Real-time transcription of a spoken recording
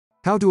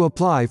How to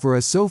apply for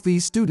a SoFi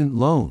student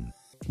loan.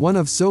 One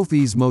of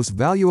SoFi's most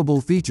valuable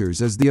features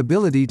is the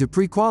ability to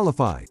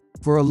pre-qualify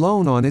for a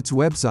loan on its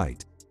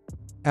website.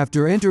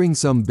 After entering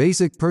some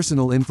basic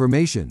personal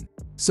information,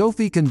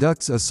 SoFi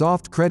conducts a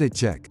soft credit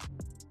check.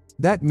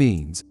 That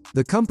means,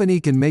 the company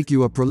can make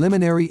you a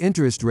preliminary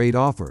interest rate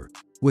offer,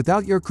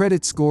 without your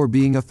credit score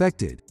being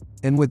affected,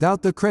 and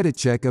without the credit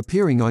check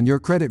appearing on your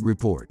credit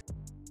report.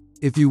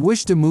 If you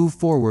wish to move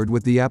forward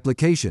with the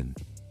application,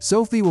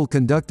 SoFi will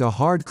conduct a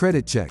hard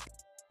credit check,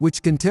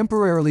 which can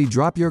temporarily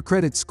drop your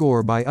credit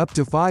score by up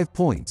to 5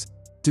 points,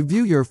 to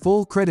view your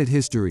full credit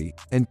history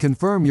and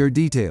confirm your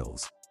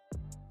details.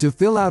 To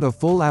fill out a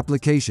full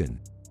application,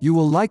 you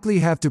will likely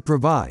have to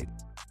provide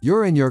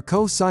your and your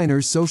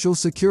co-signer's social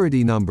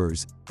security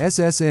numbers,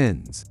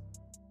 SSNs,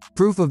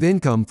 proof of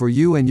income for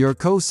you and your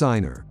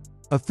co-signer,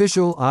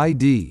 official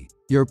ID,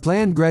 your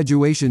planned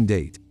graduation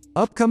date,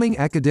 upcoming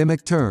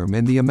academic term,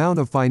 and the amount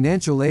of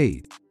financial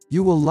aid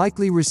you will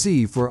likely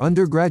receive for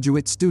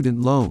undergraduate student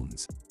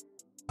loans.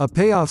 A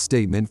payoff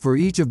statement for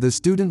each of the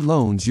student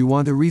loans you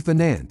want to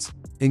refinance,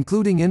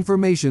 including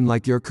information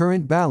like your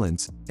current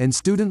balance and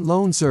student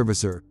loan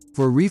servicer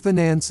for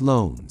refinance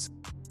loans.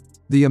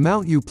 The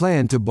amount you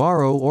plan to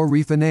borrow or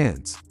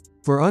refinance.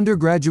 For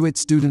undergraduate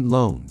student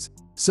loans,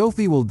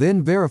 SoFi will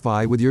then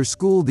verify with your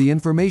school the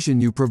information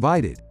you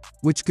provided,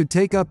 which could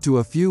take up to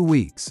a few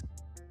weeks.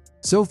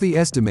 SoFi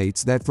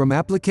estimates that from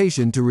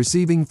application to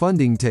receiving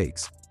funding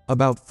takes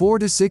about 4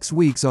 to 6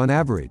 weeks on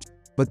average,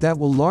 but that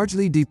will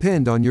largely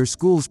depend on your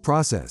school's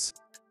process.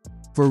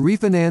 For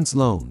refinance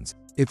loans,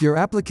 if your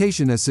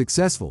application is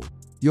successful,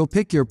 you'll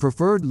pick your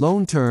preferred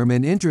loan term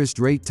and interest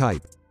rate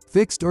type,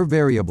 fixed or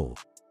variable.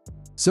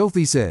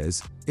 SoFi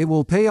says it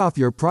will pay off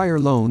your prior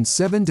loans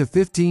 7 to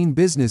 15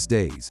 business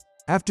days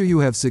after you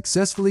have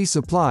successfully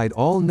supplied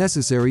all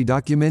necessary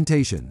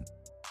documentation.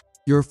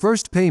 Your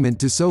first payment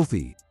to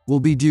SoFi will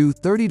be due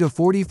 30 to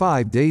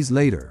 45 days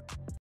later.